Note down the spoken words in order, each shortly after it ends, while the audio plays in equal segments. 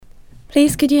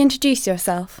Please could you introduce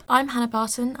yourself? I'm Hannah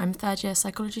Barton, I'm a third year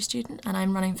psychology student and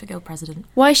I'm running for Guild President.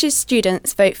 Why should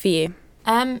students vote for you?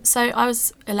 So I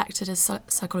was elected as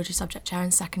psychology subject chair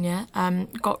in second year,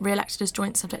 got re-elected as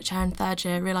joint subject chair in third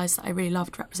year, realised that I really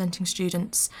loved representing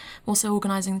students. I'm also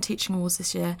organising the teaching awards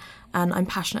this year and I'm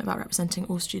passionate about representing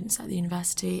all students at the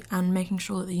university and making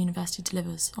sure that the university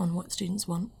delivers on what students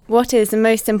want. What is the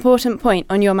most important point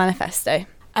on your manifesto?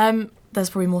 There's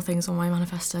probably more things on my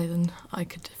manifesto than I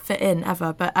could fit in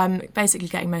ever, but basically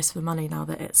getting most of the money now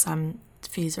that it's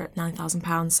fees are at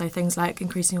 £9,000, so things like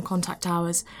increasing your contact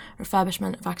hours,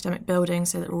 refurbishment of academic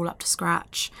buildings so that they're all up to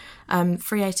scratch,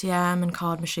 free ATM and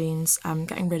card machines,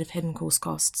 getting rid of hidden course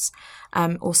costs,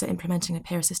 also implementing a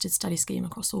peer-assisted study scheme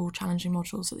across all challenging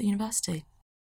modules at the university.